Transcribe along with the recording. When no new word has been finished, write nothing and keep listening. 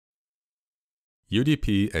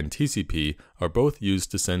UDP and TCP are both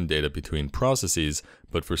used to send data between processes,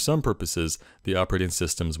 but for some purposes, the operating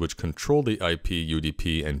systems which control the IP,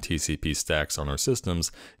 UDP, and TCP stacks on our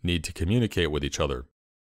systems need to communicate with each other.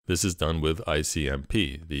 This is done with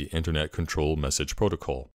ICMP, the Internet Control Message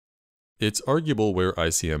Protocol. It's arguable where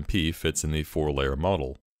ICMP fits in the four-layer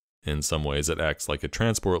model. In some ways, it acts like a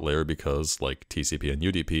transport layer because, like TCP and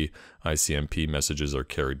UDP, ICMP messages are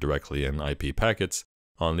carried directly in IP packets.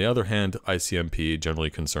 On the other hand, ICMP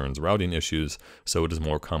generally concerns routing issues, so it is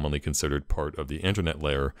more commonly considered part of the internet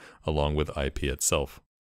layer, along with IP itself.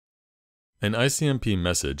 An ICMP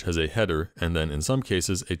message has a header and then, in some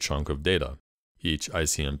cases, a chunk of data. Each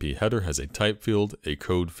ICMP header has a type field, a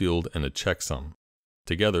code field, and a checksum.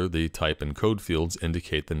 Together, the type and code fields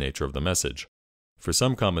indicate the nature of the message. For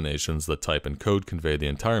some combinations, the type and code convey the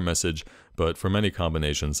entire message, but for many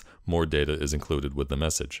combinations, more data is included with the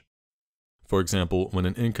message. For example, when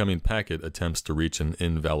an incoming packet attempts to reach an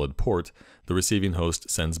invalid port, the receiving host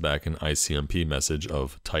sends back an ICMP message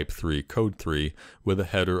of type 3 code 3 with a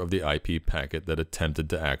header of the IP packet that attempted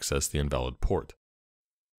to access the invalid port.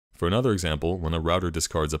 For another example, when a router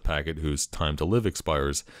discards a packet whose time to live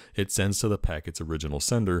expires, it sends to the packet's original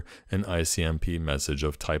sender an ICMP message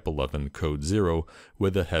of type 11 code 0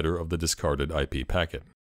 with the header of the discarded IP packet.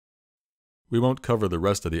 We won't cover the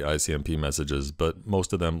rest of the ICMP messages, but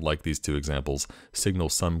most of them, like these two examples, signal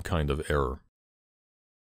some kind of error.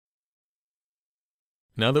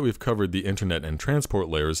 Now that we've covered the internet and transport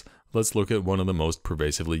layers, let's look at one of the most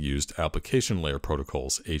pervasively used application layer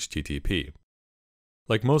protocols, HTTP.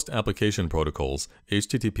 Like most application protocols,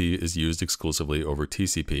 HTTP is used exclusively over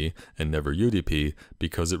TCP and never UDP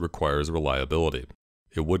because it requires reliability.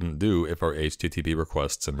 It wouldn't do if our HTTP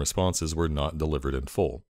requests and responses were not delivered in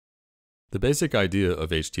full. The basic idea of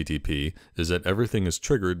HTTP is that everything is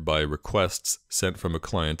triggered by requests sent from a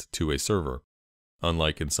client to a server.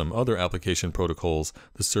 Unlike in some other application protocols,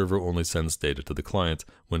 the server only sends data to the client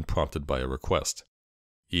when prompted by a request.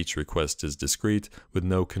 Each request is discrete, with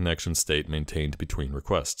no connection state maintained between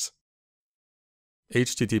requests.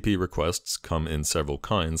 HTTP requests come in several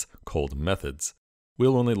kinds, called methods.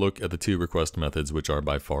 We'll only look at the two request methods which are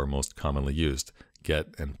by far most commonly used,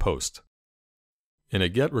 GET and POST. In a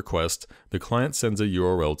GET request, the client sends a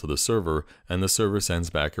URL to the server, and the server sends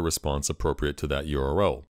back a response appropriate to that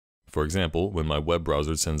URL. For example, when my web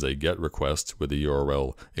browser sends a GET request with the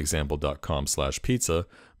URL example.com/pizza,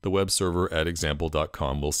 the web server at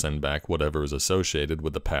example.com will send back whatever is associated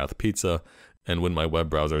with the path pizza, and when my web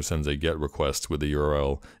browser sends a GET request with the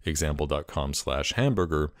URL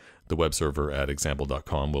example.com/hamburger, the web server at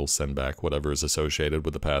example.com will send back whatever is associated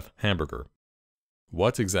with the path hamburger.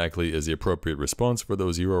 What exactly is the appropriate response for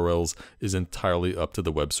those URLs is entirely up to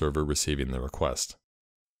the web server receiving the request.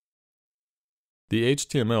 The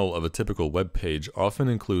HTML of a typical web page often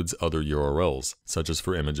includes other URLs, such as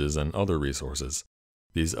for images and other resources.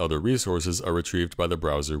 These other resources are retrieved by the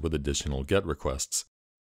browser with additional GET requests.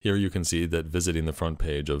 Here you can see that visiting the front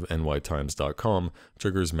page of nytimes.com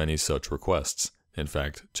triggers many such requests. In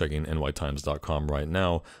fact, checking nytimes.com right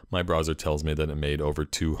now, my browser tells me that it made over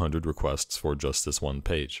 200 requests for just this one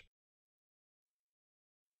page.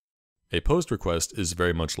 A POST request is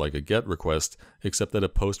very much like a GET request, except that a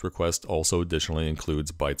POST request also additionally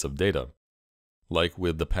includes bytes of data. Like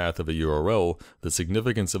with the path of a URL, the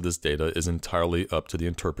significance of this data is entirely up to the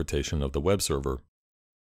interpretation of the web server.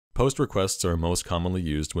 POST requests are most commonly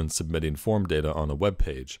used when submitting form data on a web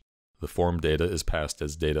page. The form data is passed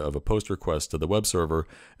as data of a POST request to the web server,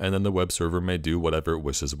 and then the web server may do whatever it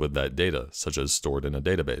wishes with that data, such as store it in a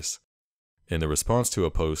database. In the response to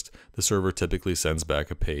a POST, the server typically sends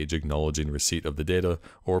back a page acknowledging receipt of the data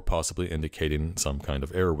or possibly indicating some kind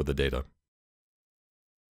of error with the data.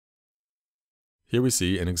 Here we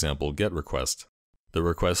see an example GET request. The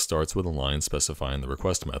request starts with a line specifying the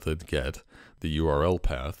request method, GET, the URL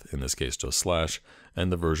path, in this case just /,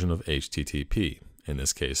 and the version of HTTP, in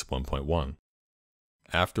this case 1.1.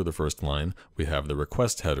 After the first line, we have the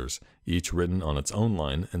request headers, each written on its own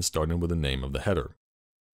line and starting with the name of the header.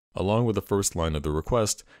 Along with the first line of the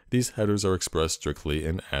request, these headers are expressed strictly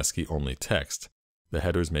in ASCII-only text. The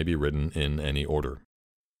headers may be written in any order.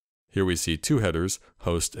 Here we see two headers,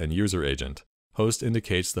 host and user agent. Host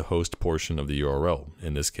indicates the host portion of the URL,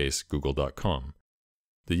 in this case google.com.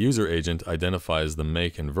 The user agent identifies the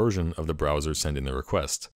make and version of the browser sending the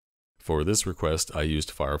request. For this request, I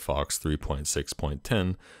used Firefox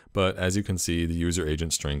 3.6.10, but as you can see, the user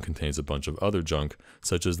agent string contains a bunch of other junk,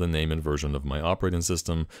 such as the name and version of my operating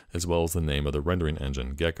system, as well as the name of the rendering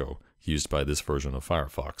engine, Gecko, used by this version of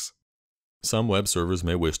Firefox. Some web servers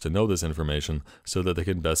may wish to know this information so that they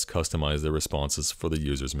can best customize their responses for the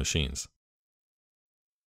user's machines.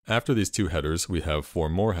 After these two headers, we have 4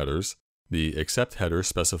 more headers. The accept header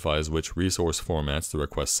specifies which resource formats the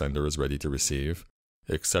request sender is ready to receive.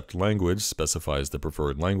 Accept language specifies the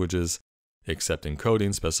preferred languages. Accept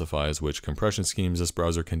encoding specifies which compression schemes this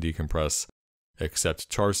browser can decompress. Accept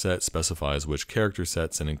charset specifies which character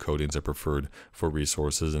sets and encodings are preferred for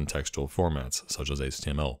resources in textual formats, such as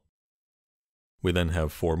HTML. We then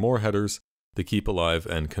have 4 more headers. The keep alive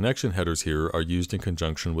and connection headers here are used in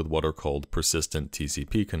conjunction with what are called persistent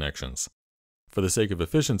TCP connections. For the sake of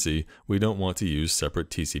efficiency, we don't want to use separate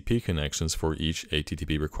TCP connections for each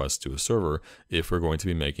HTTP request to a server if we're going to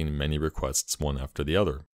be making many requests one after the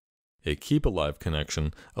other. A keep alive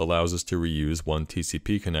connection allows us to reuse one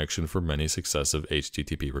TCP connection for many successive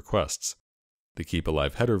HTTP requests. The keep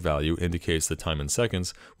alive header value indicates the time in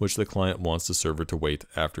seconds which the client wants the server to wait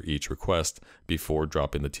after each request before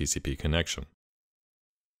dropping the TCP connection.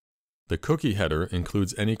 The cookie header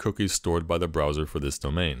includes any cookies stored by the browser for this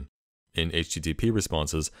domain. In HTTP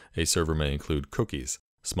responses, a server may include cookies,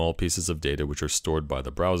 small pieces of data which are stored by the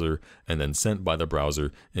browser and then sent by the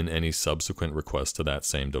browser in any subsequent request to that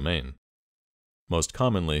same domain. Most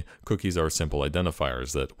commonly, cookies are simple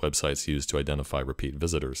identifiers that websites use to identify repeat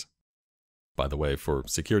visitors. By the way, for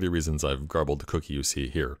security reasons, I've garbled the cookie you see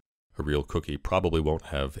here. A real cookie probably won't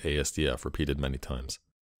have ASDF repeated many times.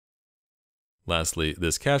 Lastly,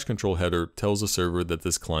 this cache control header tells the server that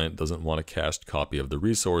this client doesn't want a cached copy of the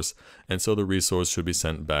resource, and so the resource should be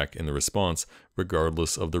sent back in the response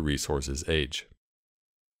regardless of the resource's age.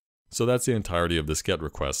 So that's the entirety of this GET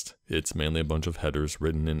request. It's mainly a bunch of headers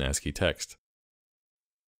written in ASCII text.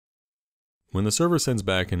 When the server sends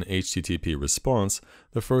back an HTTP response,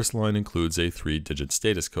 the first line includes a 3-digit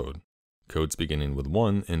status code. Codes beginning with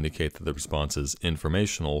 1 indicate that the response is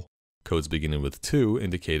informational. Codes beginning with 2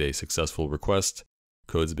 indicate a successful request.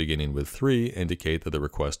 Codes beginning with 3 indicate that the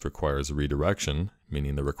request requires redirection,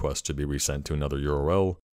 meaning the request should be resent to another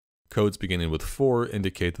URL. Codes beginning with 4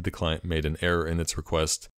 indicate that the client made an error in its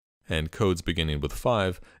request. And codes beginning with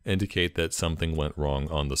 5 indicate that something went wrong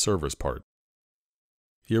on the server's part.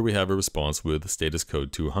 Here we have a response with status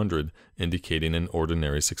code 200 indicating an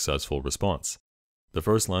ordinary successful response. The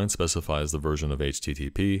first line specifies the version of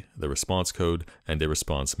HTTP, the response code, and a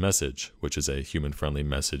response message, which is a human-friendly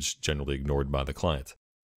message generally ignored by the client.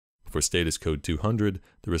 For status code 200,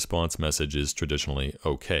 the response message is traditionally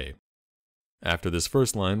OK. After this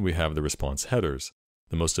first line, we have the response headers.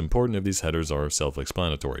 The most important of these headers are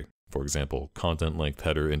self-explanatory. For example, content length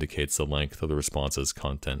header indicates the length of the response's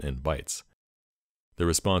content in bytes. The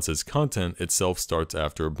response's content itself starts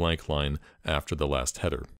after a blank line after the last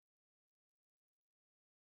header.